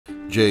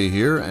Jay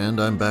here, and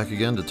I'm back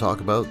again to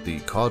talk about the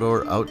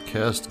Cawdor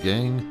Outcast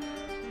Gang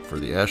for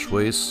the Ash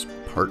Wastes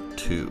Part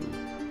 2.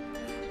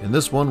 In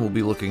this one, we'll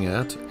be looking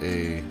at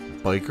a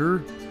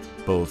biker,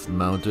 both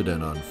mounted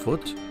and on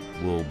foot.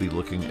 We'll be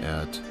looking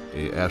at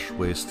a Ash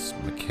Wastes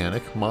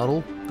mechanic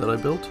model that I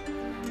built,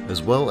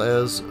 as well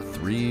as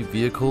 3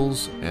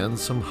 vehicles and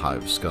some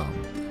Hive Scum.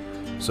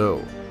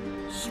 So,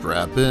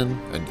 strap in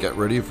and get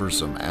ready for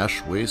some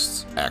Ash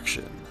Wastes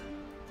action.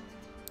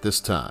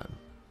 This time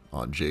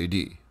on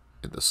JD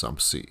in the Sump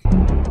Sea.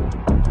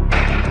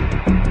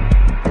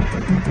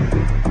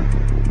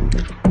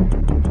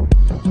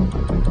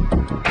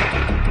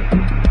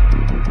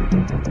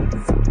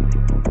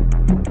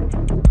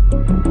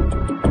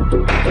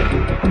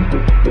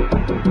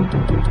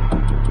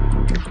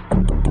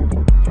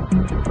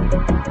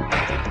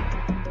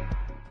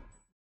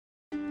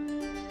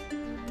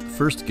 The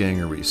first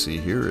ganger we see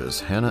here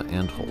is Hannah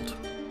Antholt.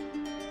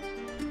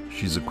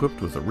 She's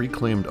equipped with a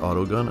reclaimed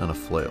autogun and a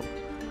flail.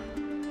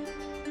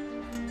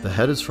 The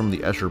head is from the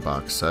Escher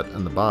box set,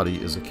 and the body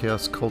is a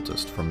Chaos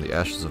Cultist from the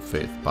Ashes of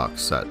Faith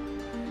box set.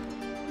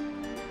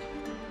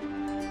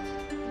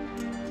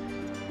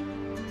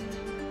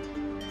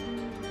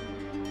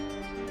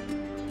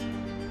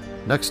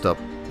 Next up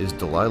is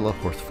Delilah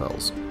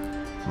Horthfels.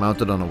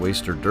 Mounted on a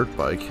Waster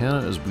Dirtbike,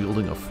 Hannah is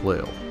wielding a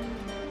flail.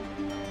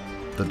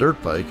 The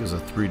Dirtbike is a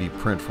 3D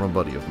print from a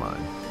buddy of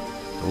mine.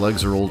 The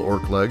legs are old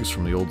orc legs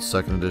from the old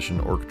 2nd edition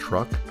orc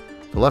truck.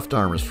 The left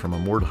arm is from a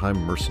Mordheim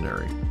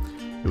mercenary.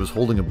 It was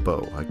holding a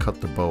bow. I cut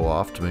the bow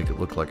off to make it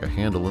look like a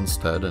handle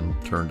instead and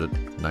turned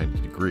it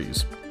 90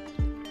 degrees.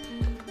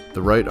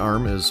 The right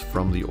arm is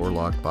from the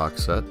Orlok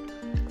box set.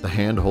 The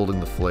hand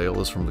holding the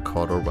flail is from the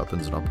Cawdor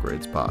Weapons and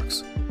Upgrades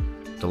box.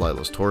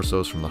 Delilah's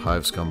torso is from the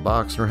Hive Scum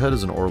box, and her head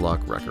is an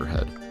Orlok Wrecker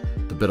head.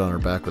 The bit on her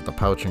back with the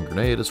pouch and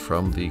grenade is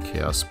from the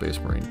Chaos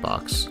Space Marine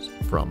box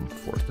from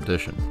 4th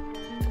edition.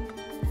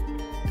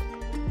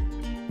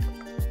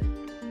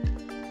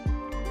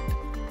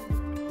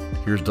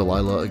 Here's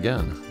Delilah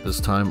again,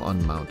 this time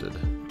unmounted.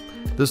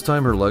 This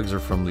time her legs are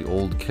from the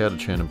old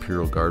Catachan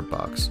Imperial Guard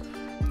box.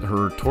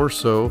 Her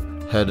torso,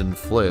 head, and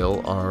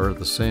flail are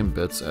the same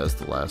bits as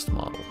the last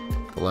model.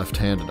 The left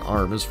hand and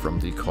arm is from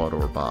the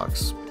Cawdor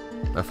box.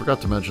 I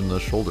forgot to mention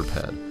the shoulder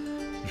pad.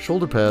 The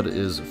shoulder pad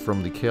is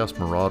from the Chaos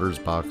Marauders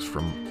box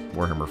from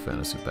Warhammer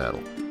Fantasy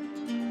Battle.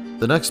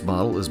 The next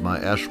model is my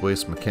Ash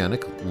Waste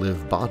mechanic,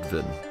 Liv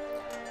Bodvin.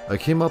 I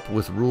came up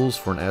with rules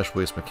for an Ash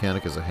Waste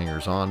mechanic as a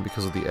hangers-on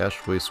because of the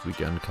Ash Waste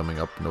weekend coming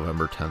up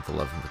November 10th,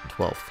 11th, and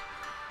 12th.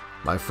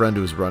 My friend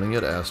who's running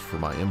it asked for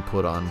my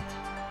input on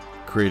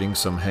creating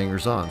some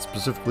hangers-on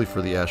specifically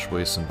for the Ash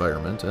Waste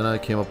environment, and I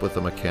came up with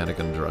a mechanic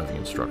and driving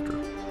instructor.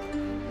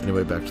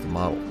 Anyway, back to the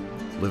model.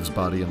 Liv's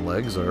body and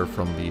legs are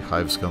from the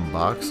Hive Scum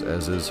box,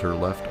 as is her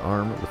left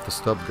arm with the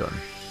stub gun.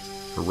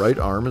 Her right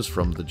arm is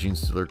from the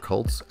Genestealer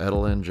Cult's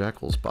Adelan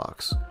Jackals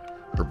box.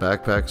 Her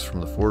backpack is from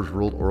the Forge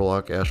World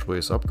Orlok Ash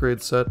Waste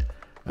upgrade set,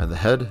 and the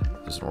head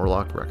is an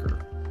Orlok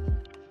Wrecker.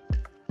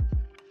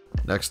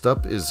 Next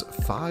up is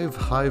 5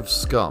 Hive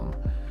Scum.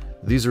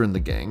 These are in the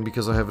gang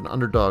because I have an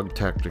Underdog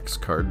Tactics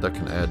card that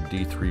can add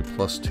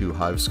D3+2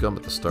 Hive Scum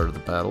at the start of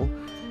the battle.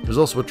 There's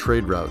also a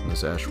trade route in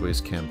this Ash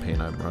Waste campaign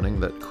I'm running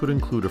that could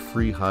include a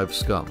free Hive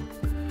Scum.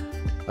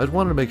 I'd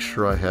wanted to make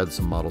sure I had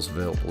some models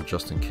available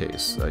just in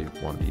case I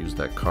wanted to use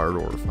that card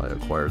or if I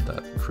acquired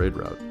that trade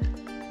route.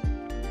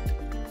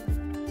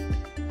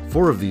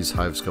 4 of these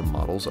Hive Scum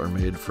models are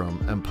made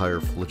from Empire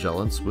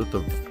Flagellants with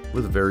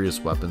various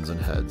weapons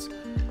and heads,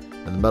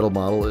 and the metal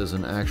model is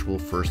an actual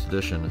 1st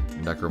edition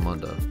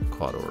Necromunda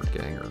Cawdor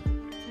Ganger.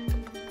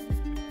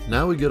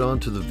 Now we get on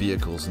to the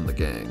vehicles in the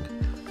gang.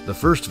 The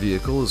first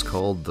vehicle is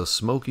called the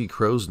Smoky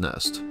Crow's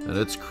Nest, and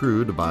it's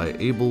crewed by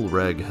Abel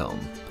Raghelm.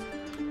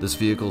 This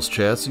vehicle's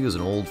chassis is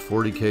an old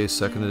 40K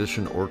 2nd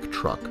edition orc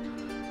truck.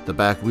 The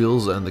back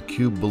wheels and the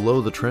cube below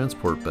the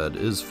transport bed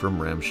is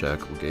from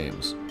Ramshackle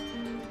Games.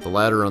 The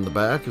ladder on the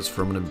back is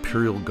from an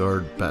Imperial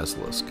Guard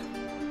Basilisk.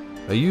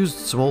 I used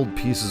some old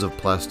pieces of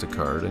plastic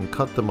card and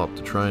cut them up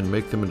to try and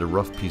make them into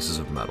rough pieces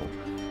of metal.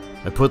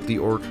 I put the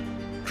orc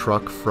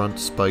truck front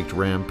spiked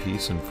ram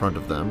piece in front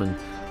of them and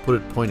put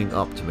it pointing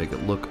up to make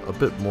it look a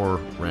bit more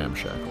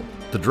ramshackle.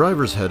 The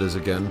driver's head is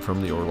again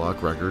from the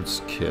Orlok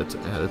Records kit,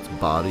 and its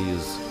body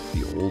is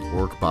the old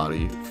orc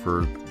body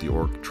for the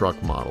orc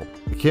truck model.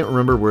 I can't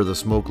remember where the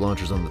smoke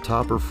launchers on the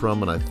top are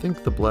from, and I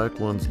think the black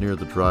ones near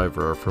the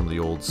driver are from the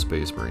old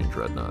Space Marine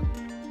Dreadnought.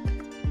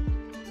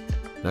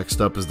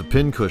 Next up is the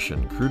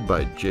PinCushion, crewed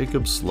by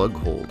Jacob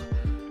Slughold.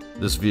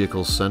 This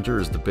vehicle's center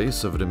is the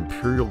base of an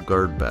Imperial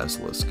Guard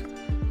Basilisk.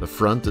 The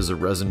front is a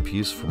resin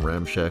piece from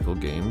Ramshackle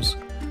Games.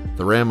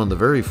 The ram on the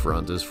very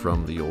front is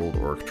from the old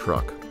orc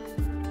truck.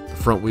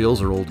 The front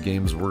wheels are old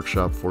Games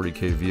Workshop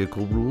 40K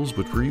vehicle rules,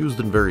 which were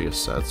used in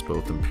various sets,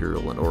 both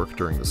Imperial and Orc,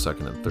 during the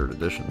 2nd and 3rd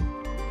edition.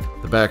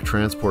 The back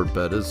transport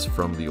bed is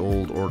from the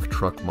old orc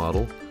truck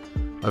model.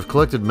 I've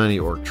collected many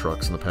orc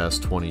trucks in the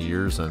past 20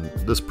 years, and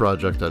this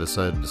project I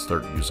decided to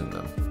start using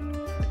them.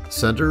 The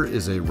center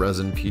is a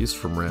resin piece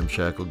from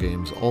Ramshackle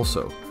Games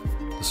also.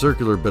 The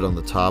circular bit on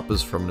the top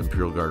is from an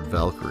Imperial Guard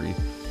Valkyrie,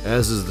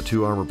 as is the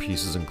 2 armor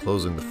pieces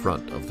enclosing the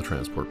front of the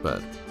transport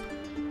bed.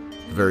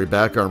 The very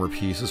back armor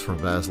piece is from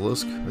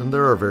Basilisk, and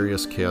there are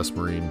various Chaos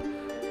Marine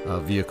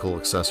vehicle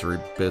accessory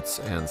bits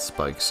and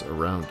spikes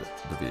around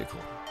the vehicle.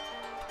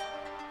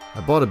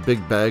 I bought a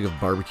big bag of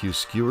barbecue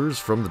skewers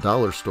from the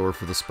dollar store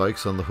for the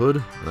spikes on the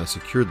hood, and I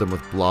secured them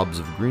with blobs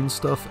of green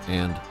stuff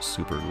and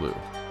super glue.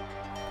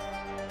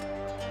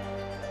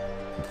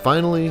 And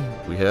finally,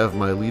 we have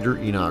my leader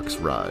Enoch's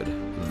ride,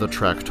 the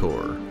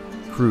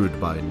TrakTor, crewed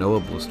by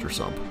Noah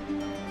Blistersump.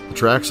 The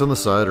tracks on the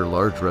side are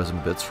large resin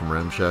bits from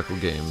Ramshackle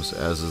Games,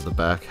 as is the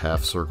back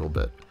half-circle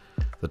bit.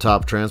 The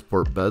top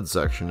transport bed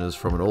section is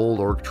from an old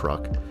orc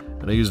truck,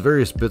 and I used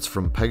various bits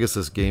from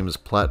Pegasus Games'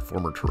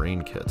 platformer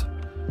terrain kit.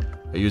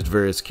 I used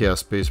various Chaos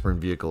Space Marine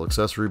vehicle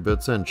accessory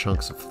bits and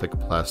chunks of thick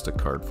plastic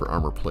card for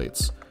armor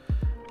plates.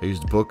 I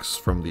used books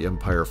from the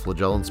Empire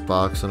Flagellants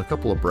box and a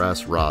couple of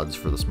brass rods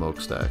for the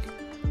smokestack.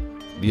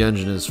 The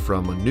engine is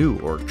from a new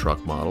orc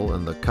truck model,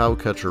 and the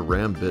cowcatcher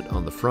ram bit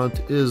on the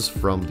front is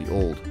from the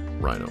old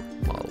Rhino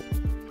model.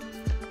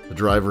 The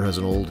driver has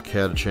an old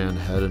Catachan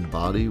head and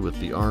body with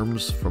the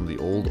arms from the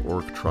old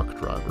orc truck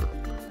driver.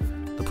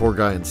 The poor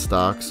guy in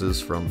stocks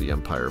is from the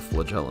Empire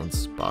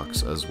Flagellants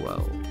box as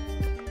well.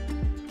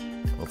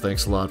 Well,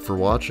 thanks a lot for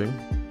watching.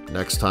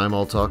 Next time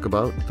I'll talk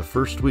about the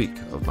first week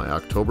of my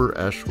October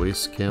Ash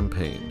Waste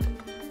campaign.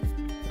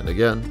 And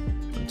again,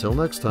 until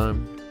next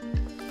time,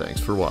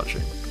 thanks for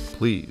watching.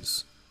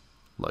 Please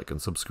like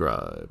and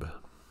subscribe.